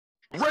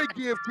Ray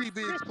Give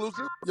TV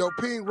exclusive. Yo,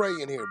 ping Ray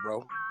in here,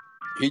 bro.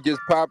 He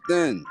just popped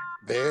in.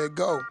 There it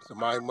go.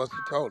 Somebody must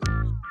have told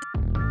him.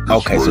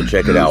 Okay, so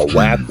check it out.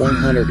 Wack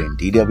 100 and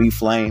DW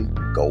Flame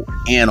go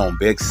in on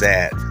Big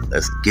Sad.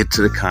 Let's get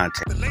to the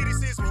content. The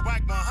ladies is with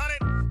Wack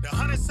 100, the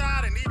 100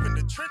 side, and even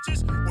the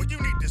trenches. Well, you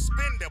need to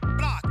spin the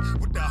block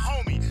with the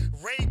homie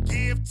Ray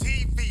Give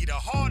TV, the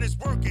hardest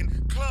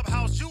working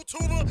Clubhouse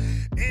YouTuber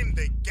in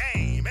the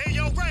game. Hey,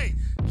 yo, Ray,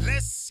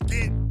 let's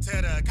get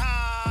to the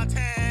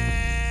content.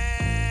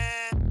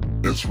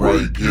 It's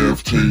Ray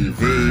Give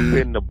TV.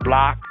 Spin the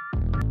block.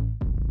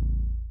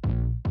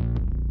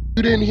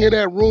 You didn't hear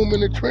that room in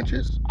the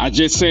trenches? I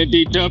just sent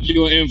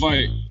DW an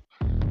invite.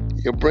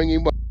 You bring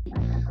him up.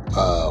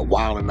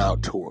 Wildin'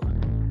 Out tour.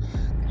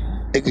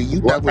 Nigga,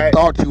 you never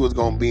thought you was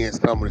gonna be in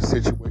some of the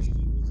situations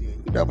you was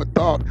in. You never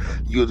thought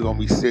you was gonna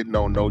be sitting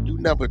on no. You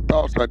never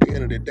thought, so at the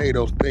end of the day,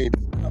 those things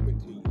is coming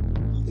to you.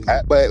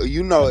 But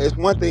you know, it's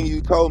one thing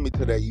you told me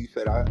today. You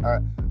said I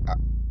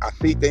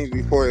see things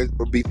before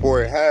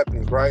it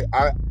happens, right?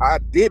 I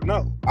did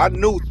know. I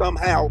knew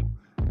somehow.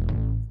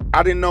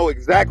 I didn't know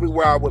exactly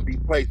where I would be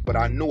placed, but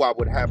I knew I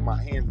would have my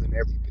hands in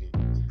everything.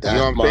 That's you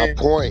know what my I'm saying?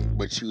 point.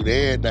 But you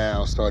there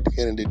now, so at the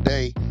end of the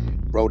day,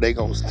 bro, they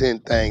gonna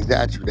send things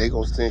at you. They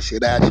gonna send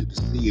shit at you to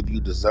see if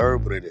you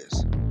deserve what it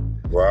is.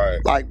 Right.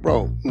 Like,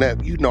 bro,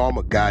 Nev, you know I'm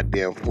a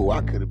goddamn fool. I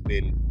could have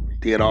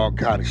did all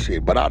kind of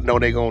shit, but I know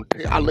they gonna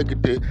tell. I look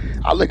at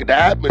the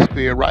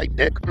atmosphere right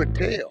there, gonna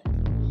tell.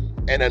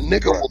 And a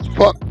nigga will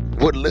fuck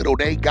what little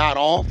they got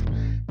off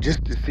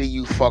just to see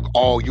you fuck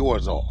all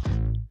yours off.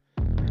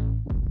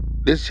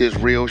 This is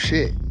real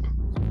shit.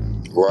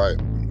 Right.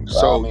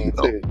 So I mean,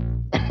 you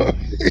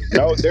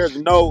know. there's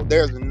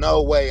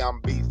no way I'm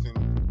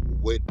beefing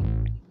with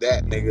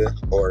that nigga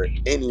or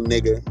any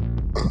nigga.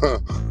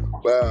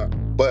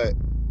 but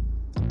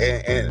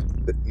and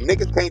the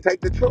niggas can't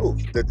take the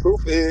truth. The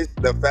truth is,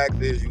 the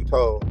facts is you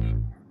told.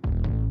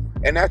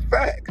 And that's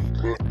facts.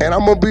 And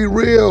I'm gonna be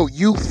real,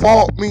 you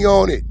fought me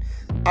on it.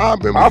 I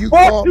remember you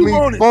fought called you me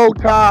on it. 4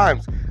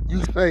 times.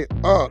 You say,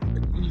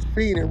 you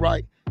seen it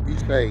right. You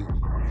say,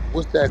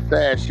 what's that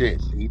sad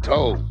shit? He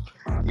told.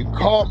 You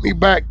called me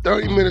back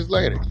 30 minutes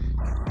later.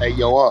 Hey,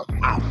 yo,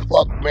 I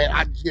fuck, man.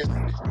 I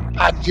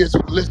just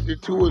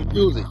listened to his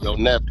music. Yo,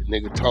 Neff, the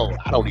nigga told.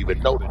 I don't even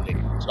know the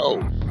nigga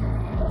told.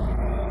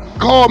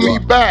 Call me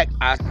back.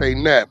 I say,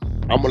 Neff,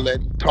 I'm gonna let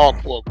him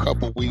talk for a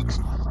couple weeks.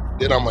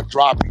 Then I'm gonna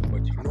drop him.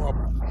 But you know,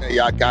 I'm gonna tell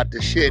you, I got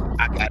the shit.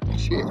 Right?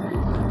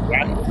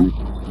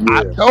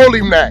 I told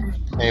him that.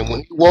 And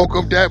when he woke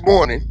up that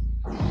morning,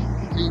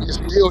 he was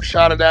still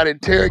shot at that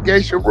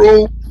interrogation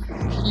room.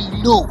 He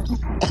knew.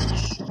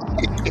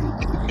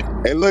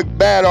 It looked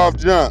bad off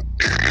jump.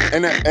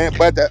 I'm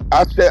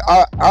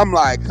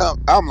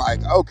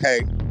like,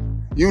 okay,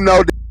 you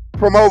know,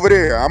 from over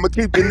there, I'm gonna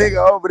keep the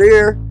nigga over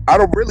there. I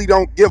don't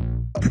give.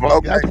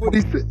 Okay. That's what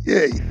he said.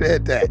 Yeah, he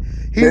said that.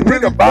 He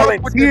really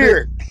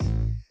volunteered.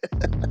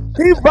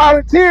 He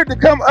volunteered to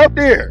come up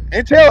there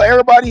and tell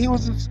everybody he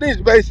was a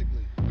snitch, basically.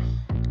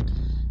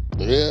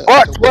 Yeah.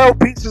 Bought 12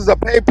 pieces of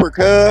paper,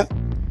 cuz.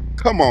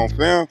 Come on,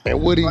 fam.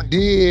 And what he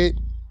did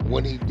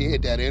when he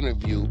did that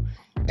interview,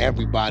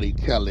 everybody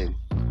telling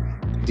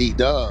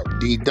D-Dub.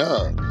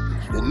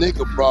 The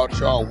nigga brought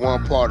y'all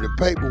one part of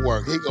the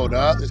paperwork. He go the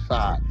other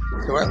side.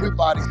 So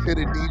everybody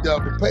sending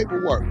D-Dub the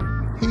paperwork.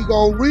 He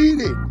gonna read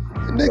it.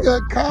 The nigga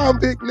a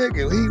convict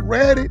nigga. He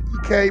read it.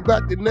 He came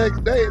back the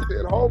next day and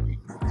said, homie,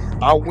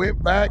 I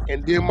went back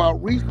and did my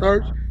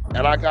research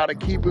and I gotta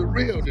keep it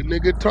real. The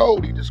nigga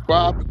told. He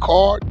described the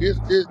card, this,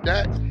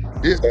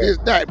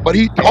 that. But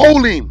he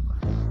told him,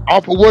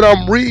 off of what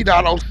I'm reading,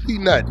 I don't see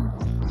nothing.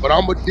 But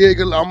I'm gonna dig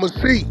it, I'm gonna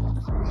see.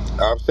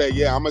 I'm saying,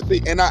 yeah, I'm gonna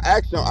see. And I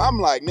asked him, I'm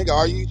like, nigga,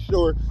 are you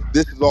sure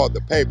this is all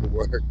the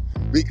paperwork?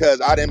 Because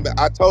I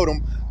told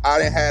him I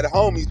didn't had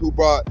homies who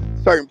brought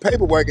certain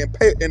paperwork and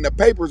the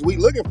papers we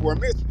looking for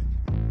missing.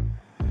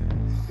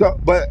 So,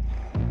 but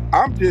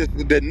I'm just,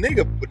 the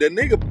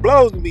nigga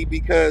blows me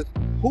because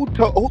who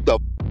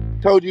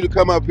told you to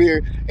come up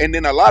here? And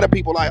then a lot of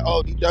people like,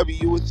 oh,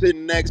 DW was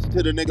sitting next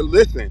to the nigga.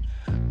 Listen,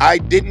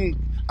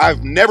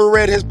 I've never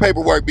read his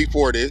paperwork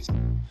before this.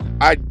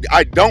 I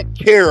don't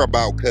care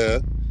about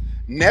cuz.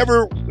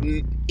 Never,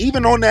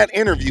 even on that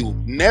interview,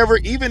 never,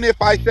 even if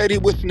I said he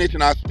was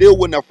snitching, I still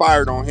wouldn't have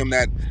fired on him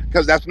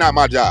because that's not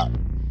my job.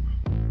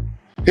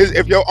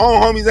 If your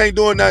own homies ain't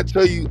doing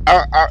nothing to you,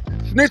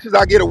 snitches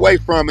I get away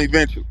from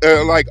eventually,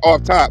 like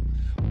off top.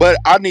 But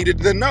I needed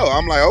to know.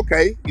 I'm like,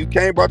 okay, you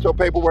came, brought your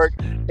paperwork,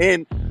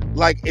 and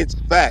like, it's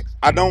facts.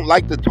 I don't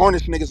like to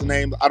tarnish niggas'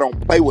 names. I don't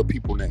play with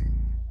people's names.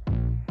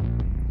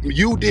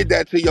 You did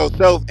that to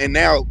yourself, and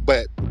now,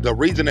 but the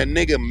reason a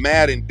nigga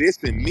mad and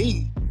dissing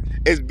me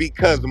is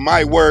because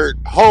my word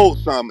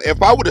holds something.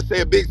 If I would have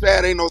said Big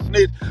Sad ain't no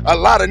snitch, a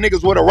lot of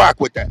niggas would have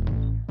rocked with that.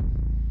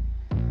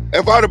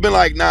 If I'd have been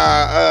like,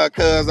 nah,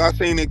 cuz I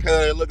seen it, cuz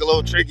it look a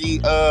little tricky,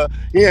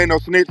 he ain't no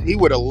snitch, he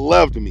would have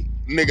loved me.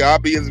 Nigga, I'll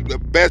be his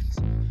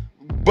best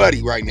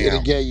buddy right now. He'd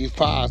have gave you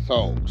 5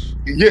 songs.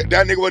 Yeah,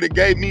 that nigga would have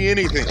gave me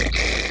anything.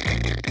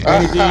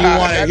 Anything you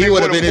wanted, That he nigga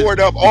would would have have been his. poured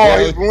up all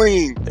his Yo,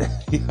 lean.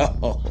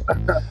 yo.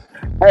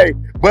 Hey,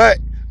 but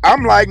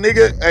I'm like,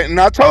 nigga, and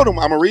I told him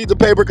I'm gonna read the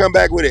paper, come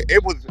back with it.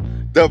 It was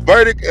the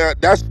verdict.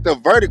 That's the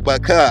verdict.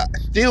 But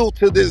still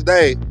to this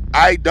day,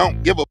 I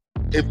don't give a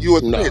if you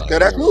a snitch. Nah, Cause you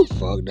that's don't give you. a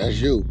fuck.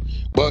 That's you.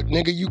 But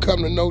nigga, you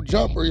come to No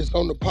Jumper. It's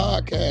on the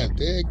podcast.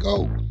 There it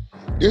go.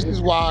 This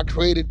is why I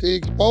created the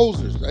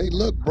exposers. Hey,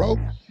 look,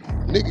 bro.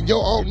 Nigga,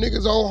 your own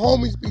niggas own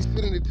homies be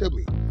sending it to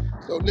me.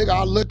 So nigga,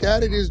 I look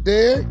at it, it's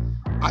there.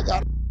 I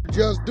gotta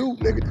just do,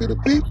 nigga, to the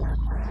people.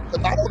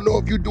 Cause I don't know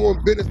if you doing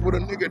business with a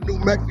nigga in New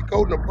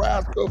Mexico,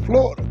 Nebraska, or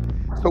Florida.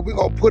 So we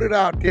gonna put it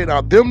out there.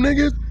 Now them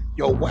niggas,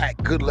 yo, Wack,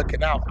 good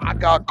looking out. I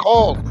got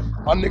calls.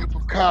 My nigga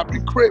from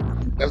Compton Crip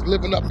that's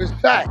living up in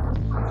Sac.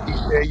 He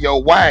said, yo,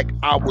 Wack,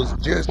 I was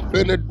just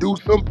finna do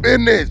some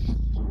business.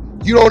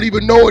 You don't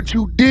even know what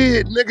you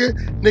did, nigga.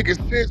 Nigga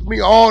sends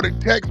me all the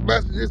text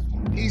messages.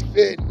 He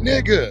said,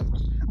 nigga,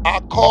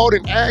 I called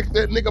and asked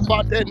that nigga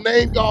about that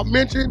name y'all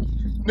mentioned.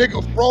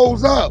 Nigga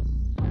froze up.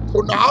 So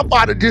now I'm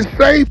about to just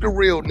save the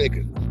real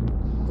nigga.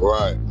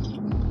 Right.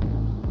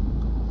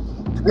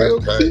 That's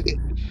Real crazy. shit.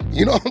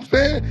 You know what I'm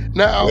saying?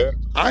 Now, Yeah.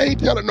 I ain't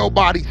telling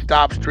nobody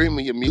stop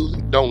streaming your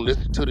music. Don't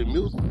listen to the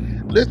music.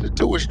 Listen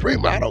to it,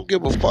 stream it. I don't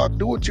give a fuck.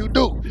 Do what you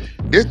do.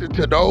 This is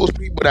to those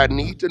people that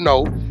need to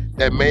know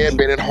that man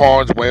been in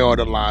harm's way or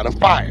the line of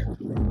fire.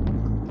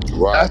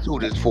 Right. That's who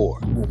this for.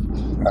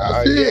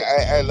 That's Yeah.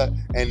 it. Look,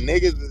 and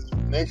niggas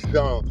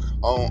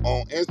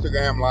on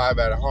Instagram live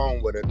at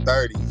home with a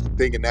 30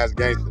 thinking that's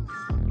gangster.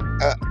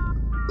 Uh,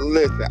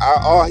 Listen,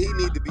 all he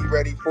need to be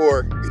ready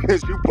for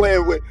is you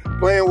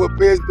playing with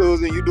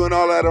pistols and you doing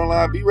all that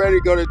online. Be ready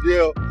to go to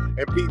jail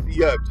and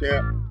PC up,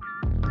 champ.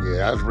 Yeah,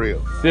 that's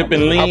real. I Sipping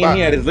mean, How lean. He about?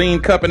 had his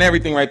lean cup and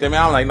everything right there,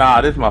 man. I'm like,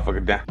 nah, this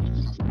motherfucker down.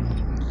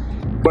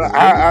 But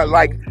yeah, nigga. I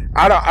like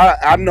I don't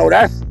I know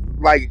that's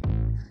like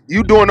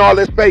you doing all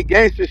this fake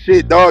gangster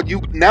shit, dog.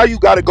 You now you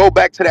got to go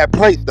back to that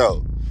place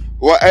though.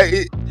 Well,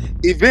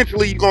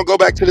 eventually you gonna go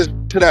back to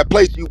that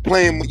place you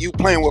playing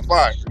with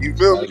fire. You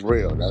feel me? That's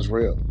real. That's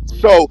real.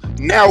 So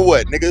now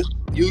what, nigga?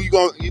 You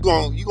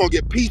gonna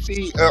get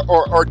PC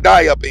or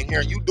die up in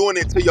here. You doing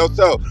it to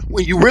yourself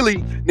when you really,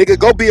 nigga,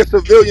 go be a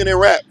civilian and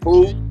rap,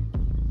 fool.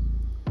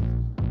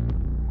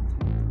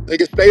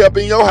 Nigga, stay up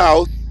in your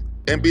house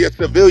and be a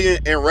civilian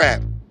and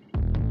rap.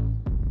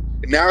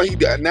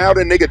 Now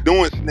the nigga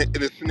doing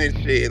the snitch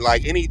shit.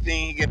 Like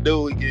anything he can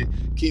do, he can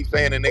keep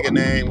saying the nigga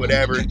name,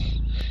 whatever.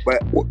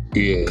 But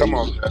Yeah, come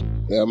on, cuz.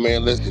 yeah,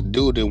 man. Listen,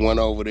 dude that went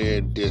over there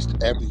and dissed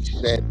every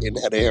set in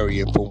that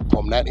area.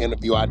 From that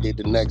interview I did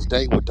the next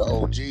day with the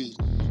OGs,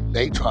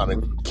 they trying to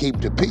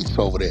keep the peace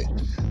over there.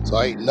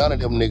 So ain't none of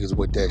them niggas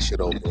with that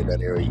shit over there in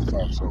that area he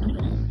from. So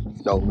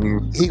you know,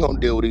 he gonna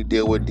deal what he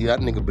deal with. That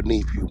nigga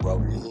beneath you,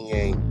 bro. He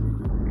ain't.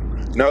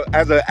 No,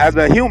 as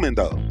a human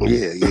though,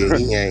 Yeah, yeah,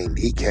 he ain't.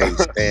 He can't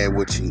stand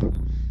with you.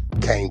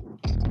 Can't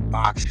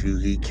box you.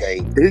 He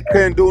can't. he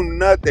couldn't do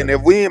nothing.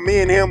 If me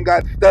and him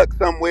got stuck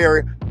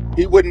somewhere,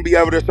 he wouldn't be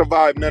able to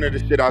survive none of the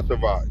shit I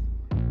survived.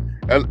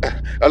 Un-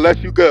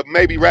 Unless you could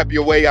maybe rap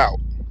your way out.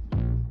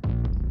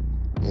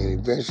 And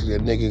eventually, a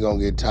nigga gonna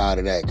get tired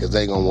of that because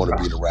they gonna want to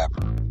be the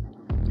rapper.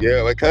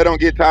 Yeah, like cuz don't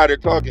get tired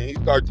of talking. He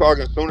started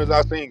talking as soon as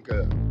I seen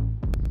cuz.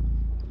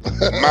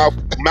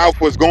 Mouth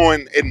was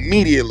going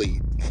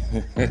immediately.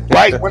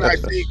 Right when I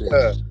see Shit.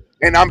 cuz.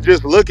 And I'm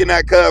just looking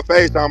at cuz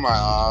face. I'm like,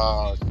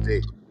 oh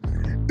shit.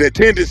 The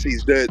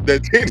tendencies,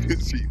 the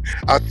tendencies.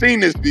 I've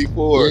seen this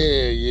before.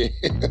 Yeah, yeah,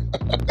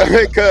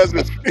 Cuz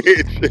a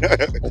snitch.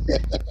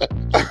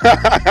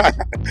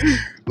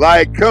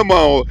 Like, come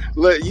on.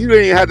 Look, you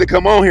didn't have to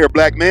come on here,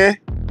 black man.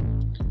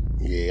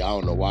 yeah. I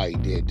don't know why he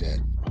did that.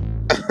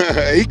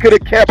 He could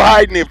have kept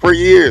hiding it for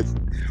years.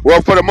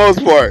 Well, for the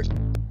most part.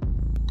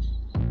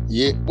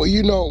 Yeah, well,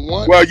 you know,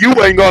 once, Well, you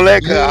ain't gonna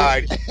let her yeah,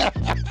 hide it.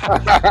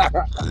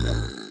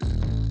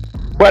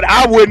 But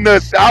I wouldn't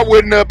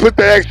have put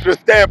the extra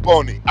stamp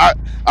on it.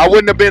 I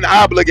wouldn't have been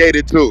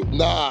obligated to.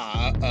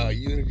 nah,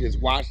 you'd have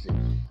just watched it.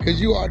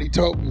 Because you already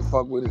told me to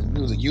fuck with his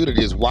music. You'd have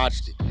just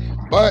watched it.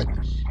 But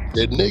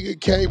the nigga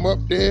came up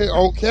there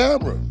on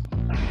camera.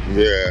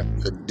 Yeah.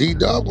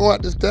 D-Dog gonna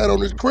have to stand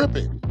on his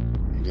crippin'.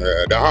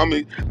 Yeah, the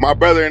homie, my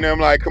brother and them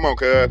like, come on,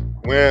 cuz.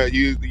 Well,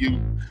 you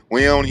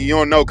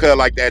don't know cuz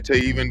like that to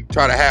even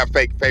try to have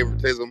fake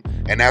favoritism,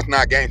 and that's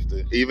not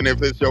gangster. Even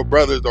if it's your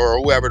brothers or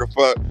whoever the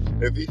fuck,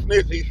 if he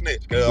snitch, he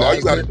snitch. Cuz all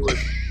you That's gotta it. do is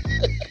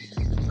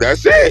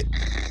that's it.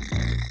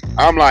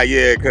 I'm like,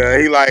 yeah, cuz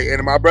he like,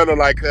 and my brother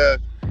like, cuz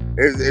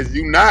is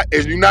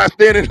you not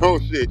standing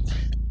on shit?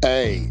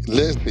 Hey,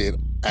 listen,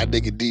 that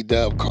nigga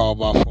D-Dub called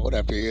my phone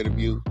after the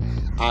interview.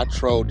 I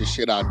trolled the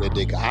shit out that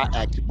nigga. I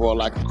acted more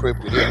like a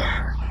crip than him.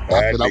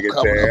 I That said, I'm nigga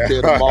coming up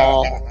there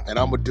tomorrow said, and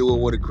I'm gonna do it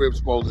what the Crips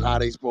supposed how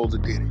they supposed to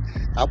did it.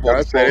 I'm on I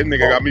the said, this phone.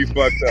 nigga got me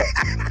fucked up.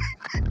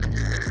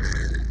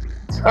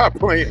 Stop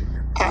playing.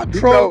 I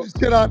You trolled know, the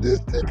shit out this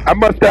I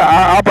must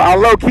have, I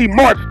low key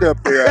marched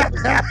up there after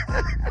that. nigga.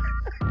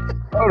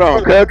 Hold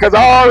on, cuz, because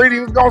I already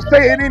was gonna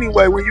say it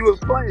anyway when you was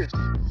playing.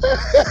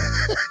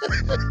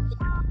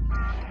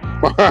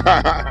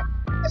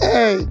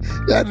 Hey,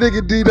 that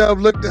nigga D-Dub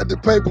looked at the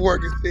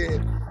paperwork and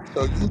said,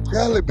 "So you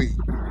telling me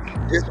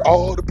this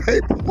all the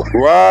paperwork?"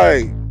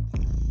 Right.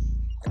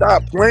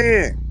 Stop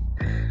playing.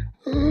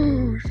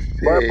 Oh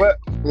But shit! but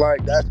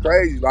like that's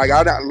crazy. Like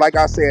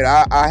I said,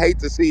 I hate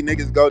to see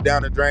niggas go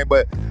down the drain,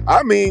 but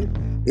I mean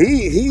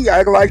he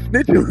acting like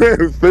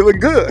snitching feeling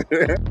good.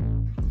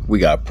 We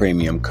got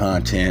premium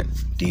content.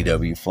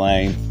 DW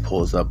Flame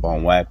pulls up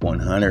on Wack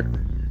 100,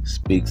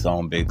 speaks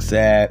on Big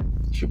Sad.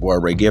 It's your boy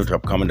Ray Gift.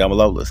 I'm coming down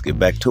below. Let's get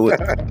back to it.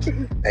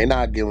 They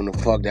not giving a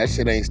fuck. That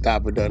shit ain't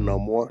stopping nothing no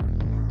more.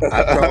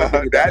 I told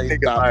nigga that That ain't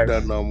nigga stopping like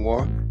nothing no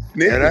more.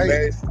 It snitching,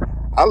 ain't. man.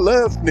 I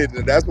love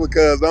snitching. That's what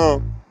cuz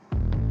on.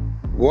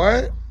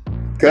 What?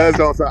 Cuz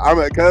on so I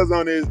mean cuz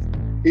on his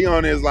he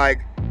on his like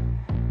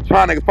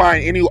trying to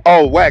find any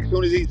Wack. As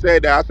soon as he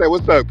said that, I said,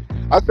 "What's up?"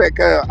 I said,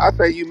 "Cuz," I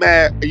said, "You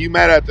mad? Are you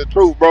mad at the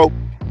truth, bro?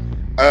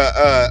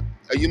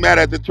 Are you mad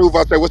at the truth?"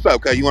 I said, "What's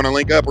up, cuz? You want to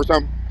link up or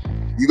something?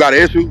 You got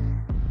an issue?"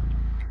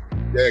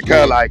 Yeah, cuz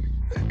Yeah. like,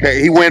 cuz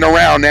he went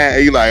around that.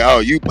 He like, "Oh,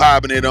 you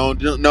popping it on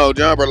no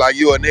jumper like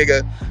you a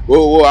nigga?"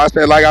 Whoa, whoa. I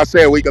said, "Like I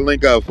said, we can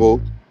link up,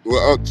 fool.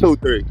 Well, 2,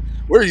 3.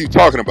 What are you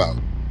talking about?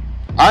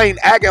 I ain't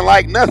acting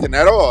like nothing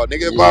at all,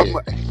 nigga. If Yeah.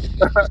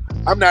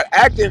 I'm not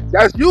acting,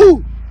 that's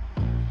you.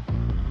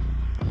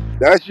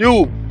 That's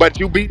you. But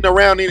you beating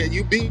around in it.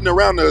 You beating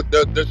around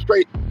the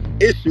straight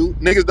issue.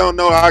 Niggas don't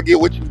know how I get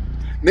with you.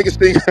 Niggas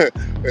think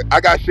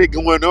I got shit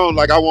going on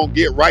like I won't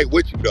get right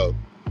with you though.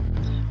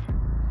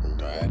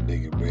 That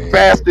nigga, man.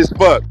 Fast as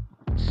fuck.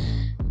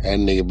 That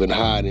nigga been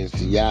hiding in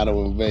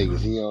Seattle and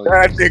Vegas. He don't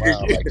even That be nigga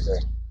around like get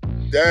that.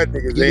 that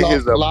nigga's He in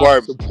his lost a lot of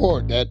apartment.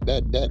 support.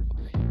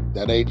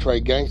 That A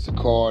Trey gangster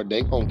card.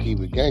 They gonna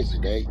keep it gangster.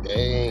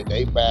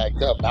 They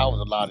bagged up. That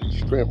was a lot of his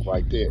strength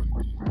right there.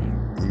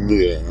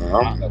 Yeah, A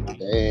lot of it.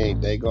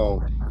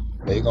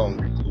 They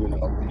gon'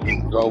 when he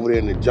was over there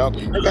in the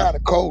jungle. Nigga had a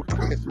cold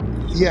twist.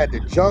 He had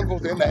the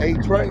jungles and the A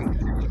Trays.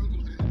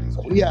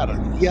 So he had a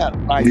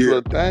nice yeah.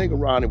 little thing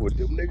around him, but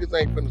them niggas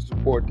ain't finna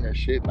support that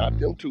shit. Not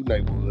them two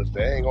neighborhoods.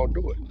 They ain't gonna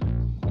do it.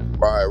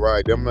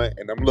 Right.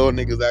 Them little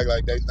niggas act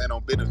like they stand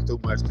on business too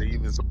much to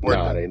even support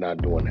Nah, them. they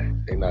not doing that.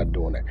 They not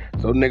doing that.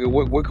 So nigga,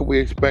 what can we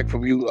expect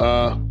from you?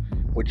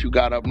 What you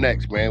got up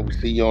next, man? We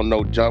see you on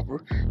No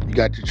Jumper. You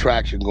got your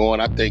traction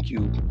going. I think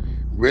you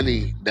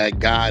really that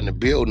guy in the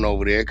building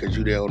over there because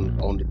you there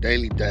on the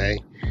daily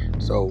thing.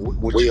 So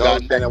what We you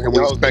got hosting next? and Can we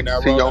we hosting expect to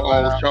that see your Rolling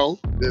own Loud show?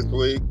 this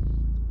week.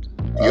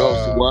 You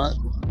hosting Uh, what?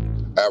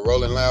 at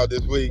Rolling Loud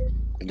this week.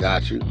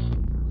 Got you.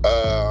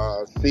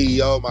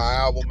 CEO, my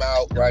album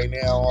out right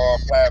now on all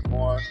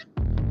platforms.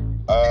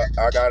 Uh,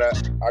 I got a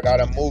I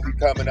got a movie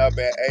coming up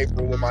in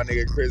April with my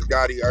nigga Chris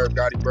Gotti, Irv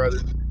Gotti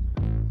brothers.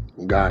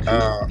 Got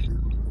you. Uh,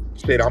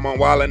 Shit, I'm on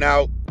Wildin'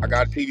 Out. I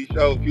got a TV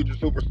show, Future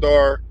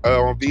Superstar,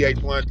 on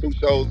VH1. 2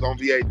 shows on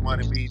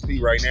VH1 and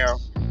BET right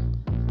now.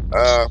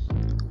 Uh,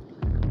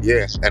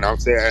 yeah, and I'm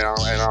saying,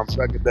 and I'm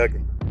sucking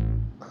ducking.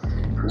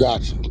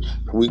 Got you.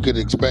 We could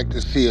expect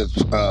to see a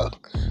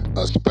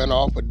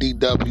spinoff of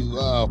DW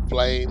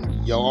Flame,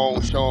 your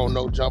own show on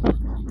No Jumper.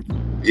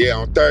 Yeah,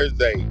 on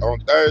Thursday. On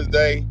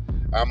Thursday,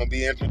 I'm gonna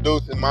be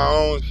introducing my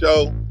own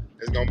show.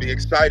 It's gonna be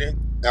exciting.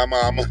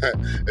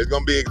 It's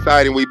gonna be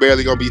exciting. We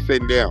barely gonna be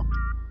sitting down.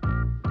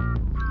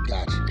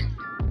 Got you.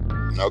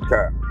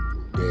 Okay.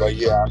 There But you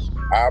go. yeah,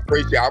 I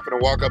appreciate. I'm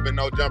gonna walk up in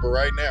No Jumper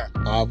right now.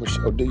 For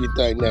sure. Do your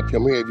thing, nephew.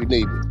 I'm here if you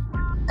need me.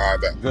 All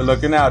right, bet. Good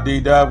looking out,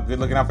 D-Dub. Good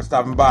looking out for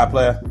stopping by,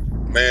 player.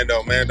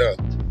 Mando.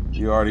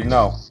 You already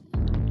know.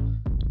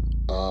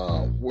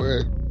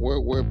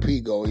 Where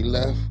P go? He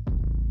left.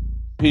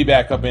 P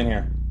back up in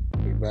here.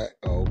 He back.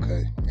 Oh,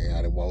 okay. Yeah,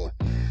 I didn't want one.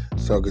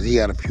 So, cause he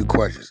had a few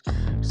questions.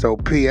 So,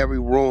 P, every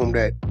room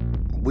that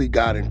we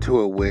got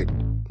into it with,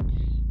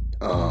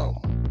 um,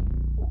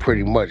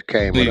 pretty much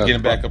came with Please us. get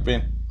him back up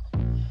in.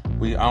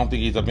 I don't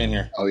think he's up in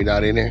here. Oh, he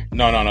not in there?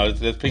 No.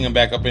 Let's ping him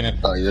back up in here.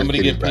 Oh, yeah, let's Somebody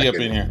get his get P back up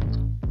in in there. here.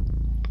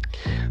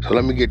 So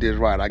let me get this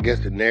right. I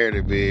guess the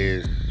narrative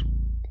is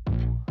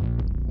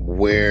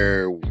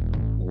where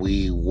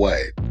we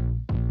what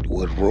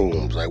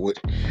rooms like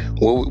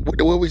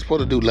what we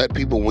supposed to do? Let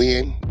people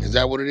win? Is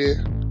that what it is?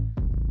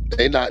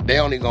 They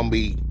only gonna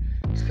be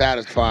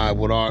satisfied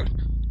with our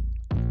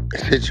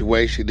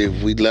situation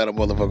if we let a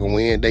motherfucker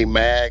win. They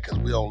mad because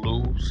we don't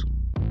lose.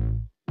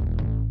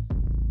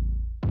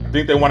 I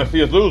think they want to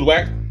see us lose,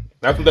 Wack.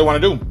 That's what they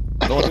want to do.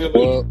 They want to see us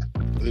lose. Well,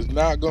 it's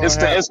not gonna It's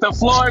happen. the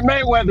Floyd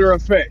Mayweather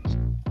effect.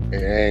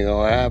 It ain't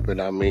gonna happen.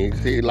 I mean,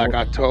 see, like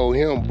I told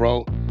him,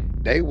 bro,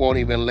 they won't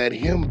even let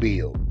him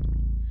build.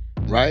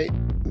 Right?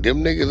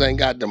 Them niggas ain't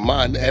got the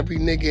mind. Every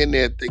nigga in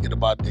there thinking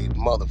about their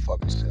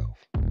motherfucking self.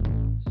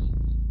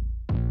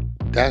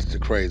 That's the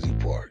crazy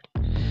part.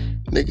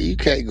 Nigga, you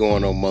can't go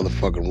in no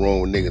motherfucking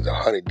room with niggas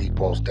 100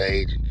 deep on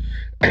stage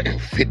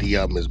and 50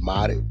 of them is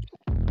modded.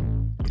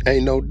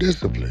 Ain't no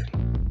discipline.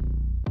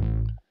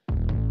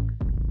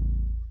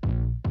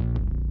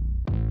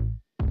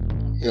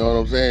 You know what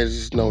I'm saying? There's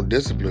just no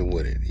discipline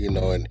with it,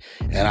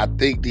 and I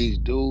think these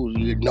dudes,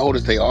 you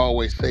notice they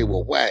always say,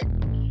 well, Wack,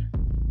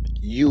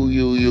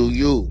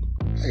 you.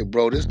 Hey,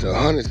 bro, this the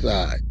 100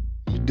 side.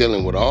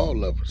 dealing with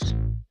all of us.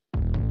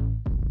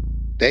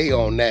 They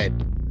on that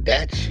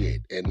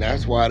shit, and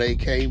that's why they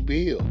can't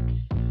build.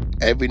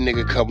 Every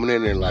nigga coming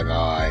in there like,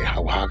 all right,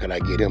 how can I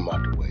get him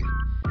out the way?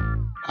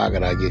 How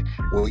can I get?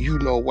 Well, you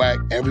know, Wack.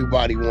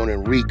 Everybody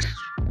wanted Reek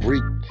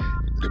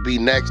to be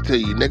next to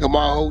you, nigga.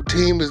 My whole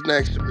team is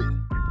next to me.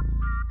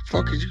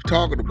 Fuck is you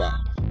talking about?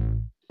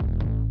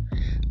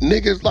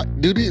 Niggas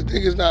like, do these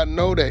niggas not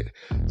know that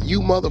you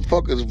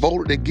motherfuckers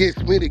voted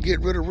against me to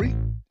get rid of Reek?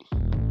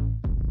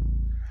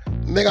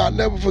 Nigga, I'll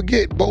never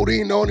forget.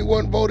 Bodine, the only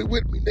one voted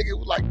with me. Nigga, it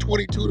was like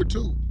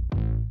 22-2.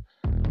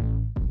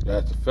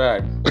 That's a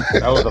fact.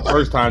 That was the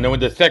first time. Then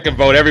with the second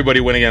vote, everybody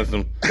went against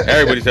him.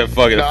 Everybody said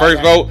fuck it. The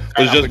first vote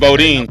was just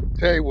Bodine. I'll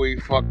tell you where he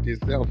fucked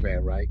himself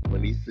at, right?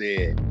 When he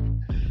said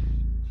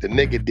the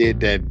nigga did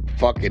that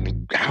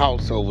fucking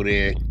house over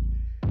there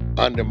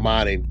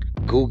undermining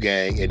Goo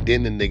Gang, and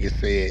then the nigga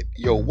said,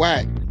 yo,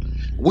 Wack,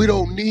 we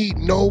don't need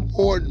no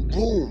more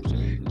rooms.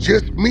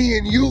 Just me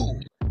and you.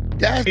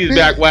 That's He's it.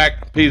 back, Wack.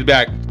 He's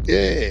back.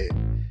 Yeah.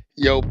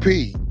 Yo,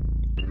 P.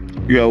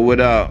 Yo, what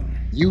up?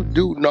 You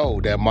do know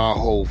that my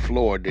whole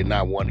floor did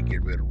not want to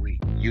get rid of Reek.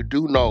 You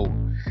do know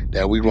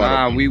that we run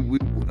our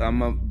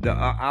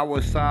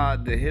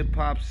side, the hip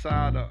hop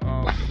side of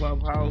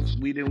Clubhouse,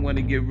 we didn't want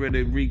to get rid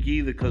of Reek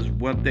either, because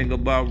one thing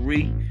about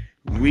Reek,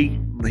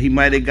 he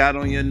might have got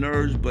on your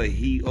nerves, but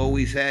he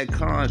always had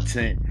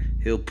content.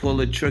 He'll pull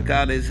a trick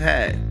out his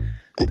hat.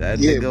 That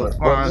nigga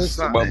find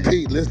something. But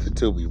P, listen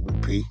to me,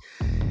 P.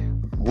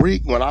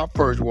 Reek, when I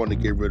first wanted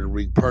to get rid of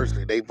Reek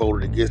personally, they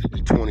voted against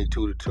me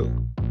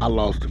 22-2. I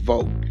lost the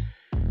vote.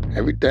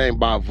 Everything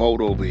by vote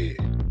over here,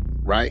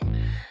 right?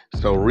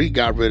 So Reek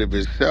got rid of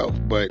himself,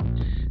 but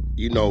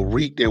you know,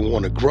 Reek didn't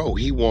want to grow.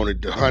 He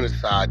wanted the 100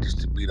 side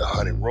just to be the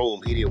 100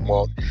 room. He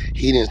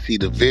didn't see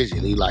the vision.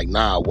 He like,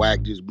 nah,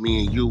 Wack, just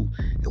me and you,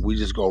 and we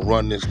just gonna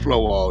run this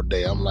flow all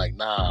day. I'm like,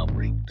 nah,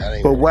 Reek, that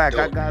ain't. But Wack,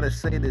 I gotta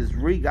say this,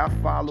 Reek, I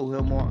follow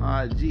him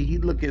on IG. He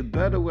looking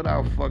better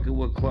without fucking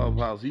with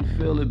Clubhouse. He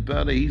feeling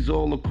better. He's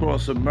all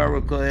across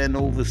America and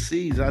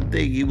overseas. I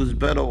think he was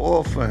better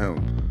off for him.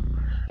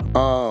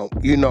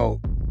 You know,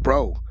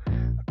 bro,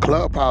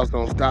 Clubhouse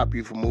don't stop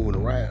you from moving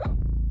around.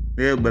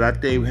 Yeah, but I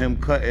think him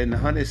cutting the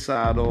 100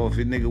 side off,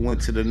 the nigga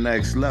went to the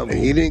next level.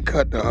 He didn't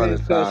cut the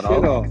 100 side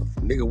off.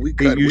 Nigga, we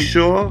cut. You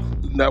sure?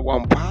 No,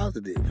 I'm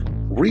positive.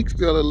 Reek's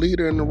still a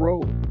leader in the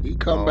road. He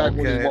come back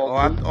when he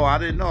wants to. I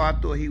didn't know. I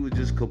thought he was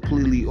just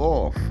completely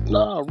off.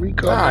 Nah, Reek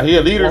come back. He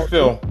a leader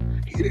still.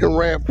 He didn't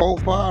ran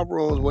 4-5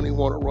 rooms when he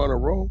want to run a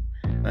room.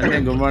 That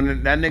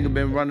nigga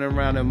been running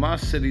around in my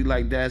city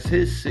like that's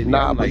his city.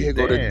 Nah, but here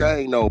go the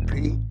thing, though,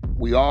 P.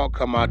 We all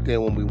come out there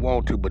when we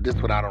want to, but this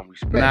what I don't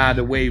respect. Nah,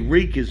 the way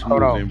Reek is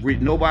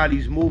moving,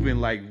 nobody's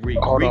moving like Reek.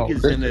 Reek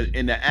is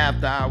in the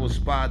after hour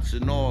spots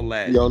and all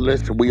that. Yo,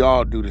 listen, we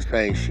all do the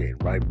same shit,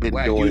 right?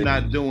 You're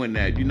not doing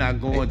that. You're not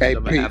going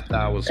to the after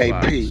hour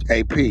spots.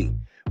 Hey, P.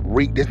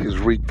 Reek, this is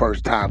Reek's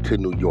first time to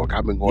New York.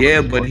 I've been going.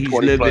 Yeah, but he's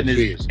living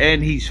his,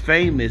 and he's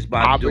famous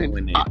by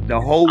doing it. The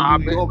whole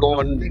New York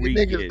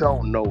niggas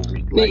don't know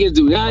Reek. Niggas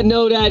do not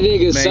know that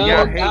nigga,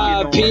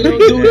 son. P, don't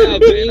do that,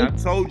 P. I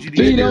told you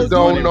these niggas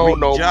don't know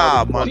no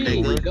job, my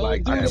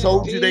nigga. I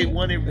told you they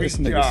wanted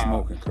Reek job.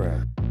 Smoking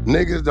crap.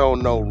 Niggas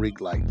don't know Reek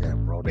like that,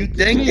 bro. You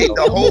think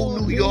the whole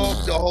New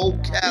York, the whole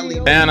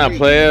Cali, Anna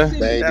player.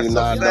 They do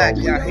not know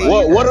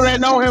Reek. What do they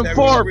know him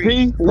for,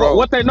 P?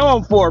 What they know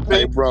him for, P?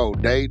 Hey, bro,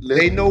 they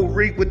know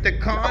Reek with the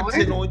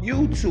content on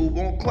YouTube,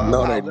 on Clubhouse.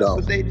 No, they don't. That's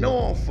what they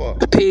know him for.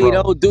 P,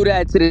 don't do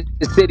that to the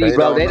city,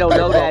 bro. They don't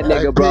know that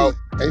nigga, bro.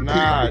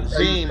 Nah,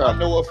 Zim, I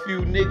know a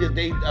few niggas.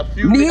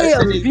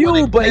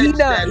 But he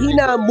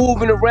not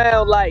moving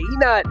around like he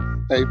not.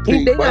 They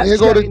not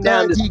shutting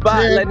down the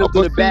spot, letting them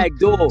through the back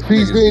door.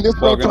 See, this is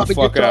what I'm trying to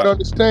get y'all to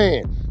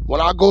understand.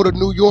 When I go to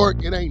New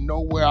York, it ain't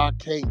nowhere I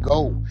can't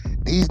go.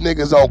 These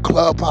niggas on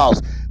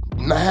Clubhouse.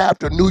 Half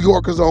the New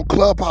Yorkers on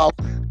Clubhouse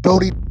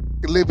don't even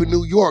live in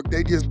New York.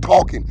 They just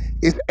talking.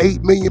 It's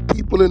 8 million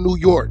people in New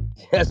York.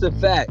 That's a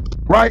fact.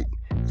 Right?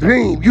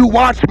 Zim, you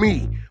watch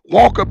me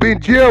walk up in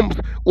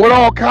gyms with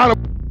all kind of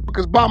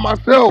motherfuckers by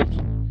myself.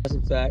 That's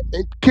a fact.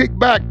 And kick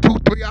back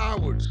 2-3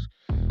 hours.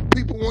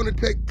 People want to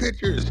take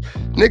pictures.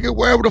 Nigga,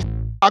 wherever the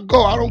I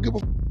go, I don't give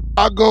a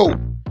I go.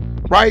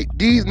 Right?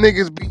 These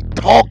niggas be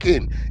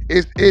talking.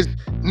 It's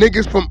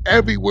niggas from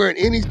everywhere in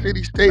any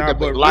city, state that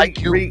but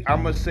like you. Reek,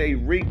 I'ma say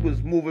Reek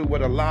was moving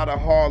with a lot of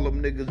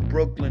Harlem niggas,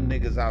 Brooklyn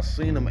niggas. I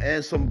seen him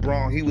and some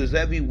Bronx. He was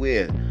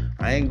everywhere.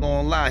 I ain't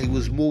gonna lie. He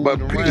was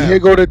moving around. Here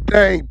go the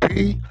thing,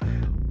 P.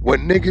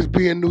 When niggas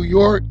be in New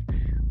York,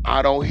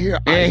 I don't hear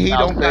and he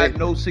don't got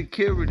no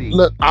security.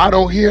 Look, I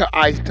don't hear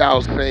Iced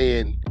Out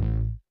saying,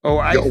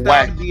 Iced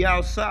Out be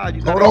outside.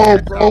 You hold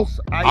on, bro.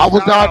 I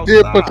was out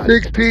there for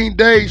 16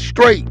 days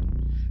straight.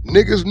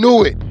 Niggas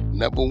knew it.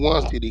 Never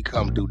once did he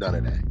come do none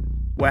of that.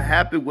 What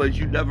happened was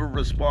you never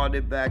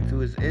responded back to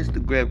his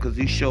Instagram because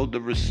he showed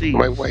the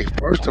receipts. Wait.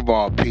 First of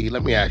all, P,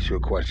 let me ask you a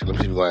question. Let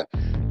me see what.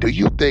 Do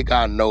you think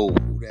I know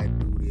who that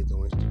dude is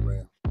on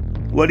Instagram?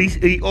 Well,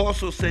 he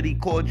also said he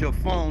called your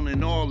phone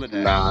and all of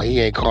that. Nah, he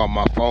ain't called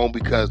my phone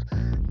because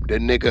the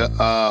nigga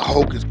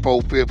Hocus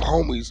 4/5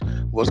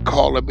 homies was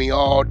calling me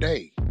all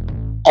day.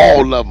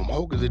 All of them.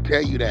 Hocus will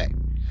tell you that.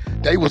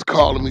 They was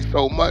calling me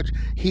so much,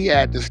 he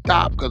had to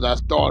stop because I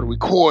started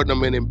recording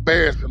them and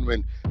embarrassing them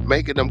and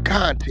making them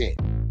content.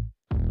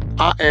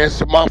 I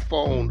answer my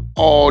phone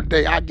all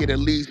day. I get at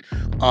least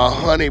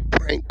 100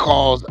 prank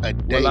calls a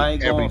day, well, I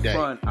ain't every going day.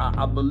 front.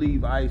 I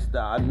believe Ice.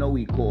 I know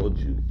he called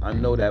you. I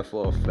know that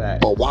for a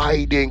fact. But why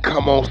he didn't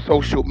come on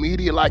social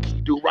media like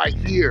he do right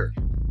here?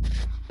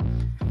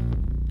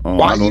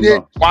 I don't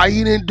know. Why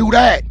he didn't do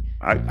that?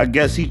 I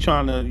guess he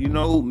trying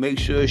to, make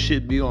sure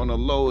shit be on the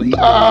low. He get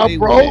Nah, away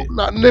bro. with it.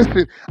 Nah,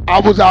 listen,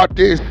 I was out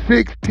there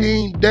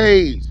 16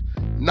 days.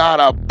 Not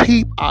a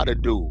peep out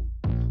of dude.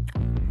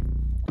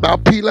 Now,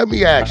 Pete, let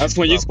me ask you. That's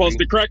when you're supposed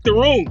to crack the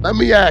room. Let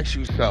me ask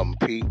you something,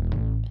 Pete.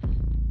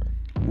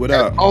 What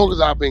up? As long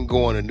as I've been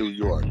going to New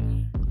York,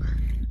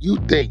 you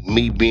think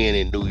me being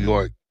in New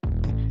York,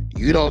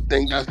 you don't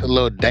think that's a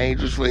little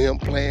dangerous for him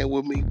playing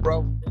with me,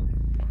 bro?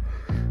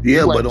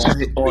 Yeah, but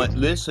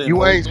listen,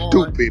 you ain't hold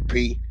on. stupid,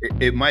 P.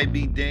 It might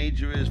be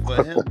dangerous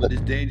for him, but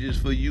it's dangerous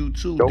for you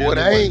too. No, it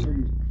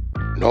ain't.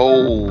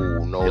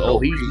 No,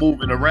 he's P.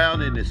 moving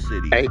around in the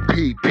city. Hey,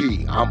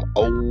 P, I'm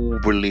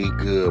overly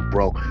good,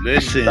 bro.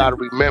 Listen, you gotta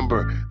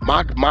remember,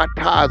 my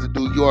ties to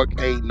New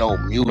York ain't no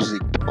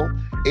music, bro.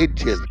 It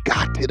just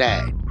got to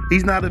that.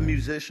 He's not a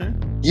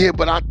musician. Yeah,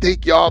 but I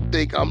think y'all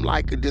think I'm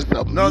like just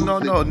a music. No.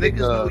 Niggas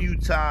know you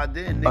tied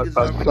in. Niggas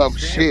already some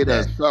shit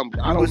that. or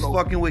something. I You don't was know.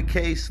 fucking with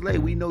K Slay.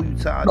 We know you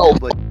tied No, in,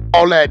 but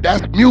all that.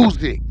 That's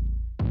music.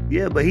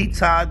 Yeah, but he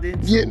tied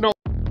in too. Yeah, no,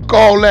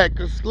 all that.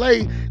 Cause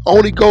Slay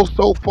only goes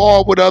so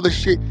far with other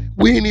shit.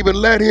 We ain't even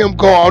let him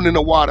go out in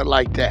the water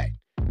like that.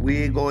 We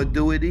ain't gonna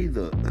do it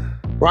either.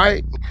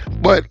 Right?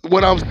 But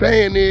what I'm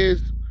saying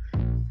is,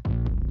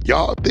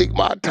 y'all think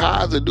my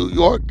ties to New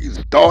York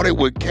started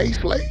with K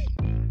Slay?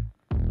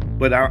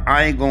 But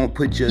I ain't gonna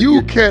put your.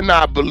 You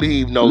cannot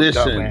believe no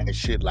Listen, dumbass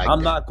shit like that.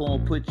 I'm not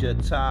gonna put your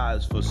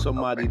ties for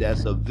somebody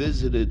that's a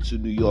visitor to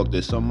New York.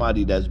 There's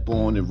somebody that's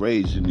born and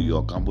raised in New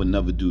York. I would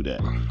never do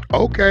that.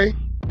 Okay.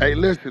 Hey,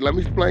 listen, let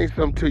me explain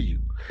something to you.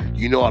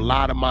 You know, a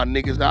lot of my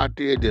niggas out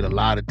there did a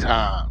lot of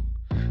time.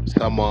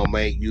 Some of them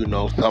ain't,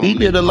 some He of them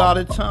did a lot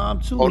of time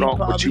too. Hold he on,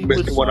 but you probably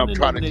missing was what I'm sonning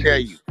trying them to tell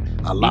niggas. you.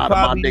 A He lot of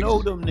my probably niggas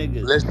know them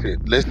niggas.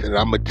 Listen,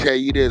 I'm gonna tell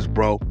you this,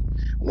 bro.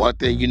 One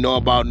thing you know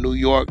about New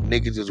York,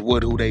 niggas is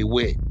with who they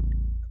with.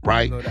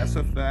 Right? No, that's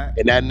a fact.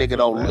 And that nigga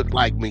don't look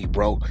like me,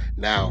 bro.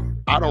 Now,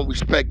 I don't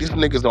respect this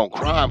niggas on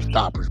Crime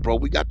Stoppers, bro.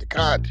 We got the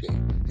content.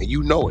 And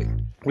you know it.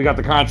 We got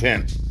the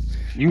content.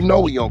 You know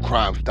we on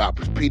Crime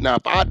Stoppers, Pete. Now,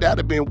 if I'd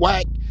have been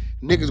Wack,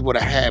 niggas would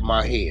have had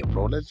my head,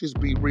 bro. Let's just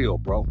be real,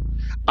 bro.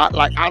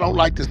 I don't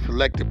like this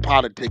selective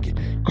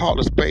politicking. Call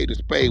a spade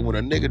when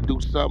a nigga do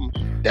something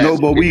that's no,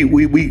 but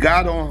we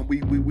got on. We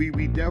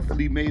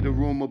definitely made a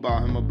room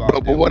about him about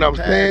that. But what I'm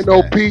saying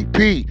though,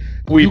 P,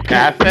 we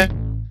passed that.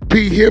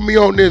 P, hear me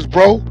on this,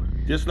 bro.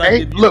 Just like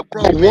if you look,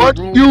 bro.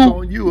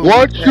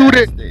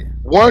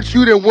 once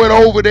you done went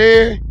over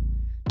there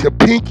to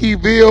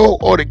Pinkyville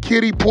or the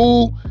kiddie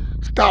pool,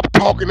 stop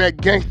talking that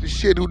gangster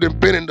shit who done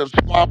been in the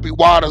swampy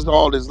waters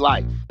all his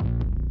life.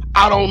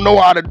 I don't know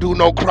how to do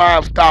no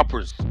Crime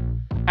Stoppers.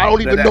 I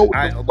don't even know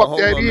what the fuck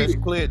that is.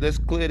 Let's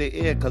clear the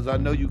air, because I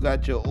know you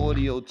got your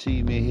audio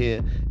team in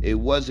here. It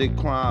wasn't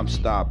Crime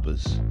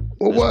Stoppers.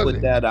 Let's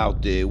put that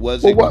out there. It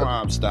wasn't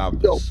Crime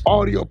Stoppers. Yo,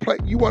 audio play.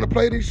 You want to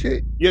play this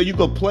shit? Yeah, you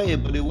could play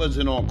it, but it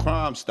wasn't on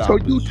Crime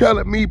Stoppers. So you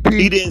telling me,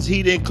 P? He didn't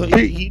See,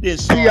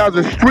 as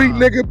a street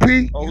nigga,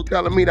 P? You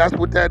telling me that's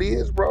what that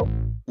is, bro?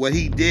 What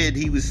he did,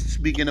 he was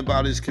speaking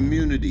about his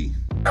community.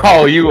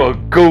 Oh, you a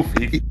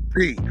goofy.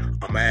 P, I'm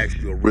gonna ask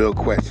you a real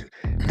question.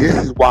 This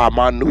is why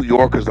my New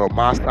Yorkers on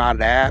my side of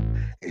the app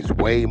is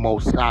way more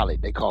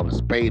solid. They call a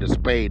spade,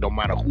 no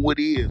matter who it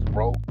is,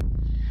 bro.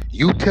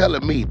 You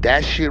telling me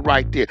that shit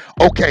right there?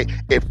 Okay,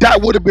 if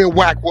that would have been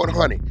Wack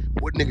 100,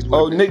 what niggas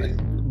would have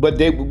been? But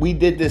we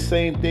did the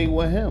same thing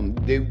with him.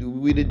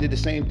 We did the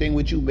same thing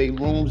with you. Made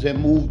rooms and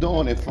moved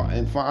on and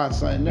find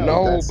something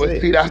else. No,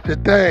 but see, that's the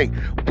thing.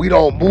 We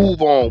don't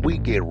move on. We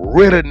get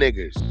rid of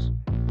niggas.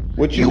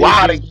 What you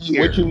out of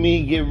here? What you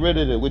mean get rid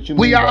of it? What you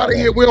mean? We out of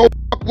here. We don't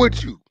fuck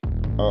with you.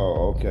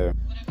 Oh, okay.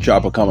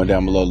 Drop a comment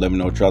down below. Let me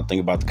know what y'all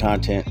think about the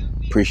content.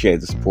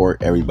 Appreciate the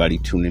support. Everybody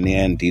tuning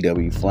in.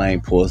 DW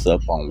Flame pulls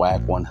up on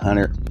Wack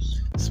 100.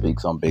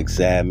 Speaks on Big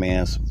Sad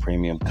Man. Some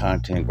premium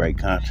content. Great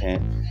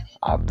content.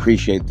 I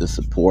appreciate the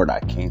support.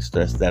 I can't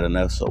stress that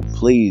enough. So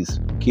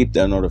please keep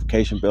that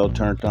notification bell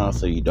turned on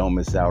so you don't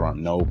miss out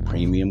on no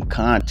premium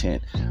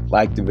content.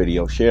 Like the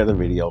video. Share the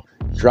video.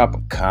 Drop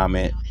a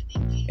comment.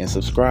 And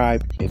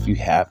subscribe if you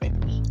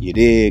haven't. You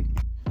dig?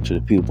 To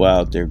the people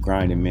out there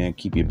grinding, man,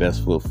 keep your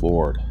best foot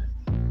forward.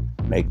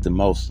 Make the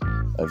most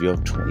of your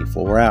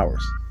 24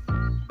 hours.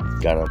 You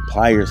gotta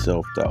apply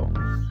yourself though.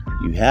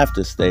 You have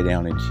to stay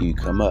down until you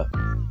come up.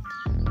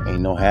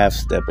 Ain't no half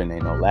stepping,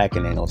 ain't no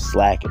lacking, ain't no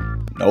slacking.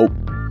 Nope.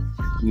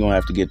 You're gonna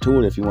have to get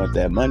to it if you want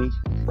that money,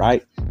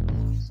 right?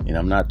 And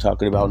I'm not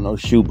talking about no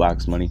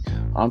shoebox money.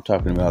 I'm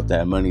talking about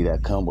that money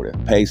that come with a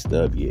pay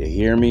stub. You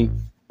hear me?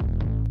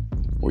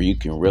 where you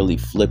can really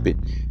flip it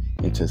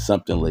into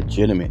something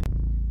legitimate.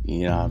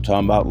 You know, I'm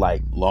talking about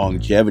like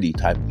longevity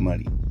type of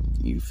money.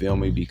 You feel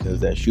me? Because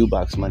that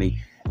shoebox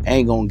money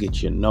ain't gonna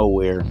get you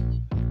nowhere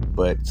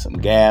but some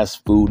gas,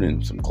 food,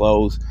 and some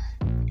clothes,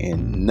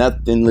 and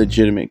nothing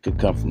legitimate could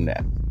come from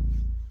that.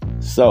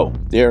 So,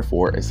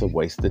 therefore, it's a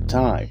waste of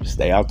time.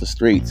 Stay out the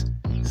streets.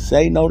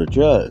 Say no to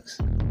drugs.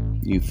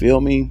 You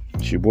feel me?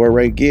 It's your boy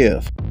Ray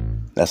Give.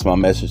 That's my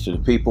message to the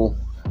people.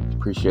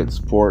 Appreciate the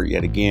support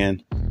yet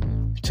again.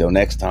 Until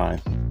next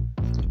time,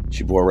 it's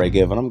your boy Ray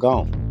Give, and I'm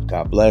gone.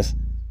 God bless.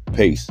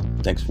 Peace.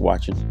 Thanks for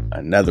watching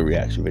another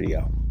reaction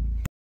video.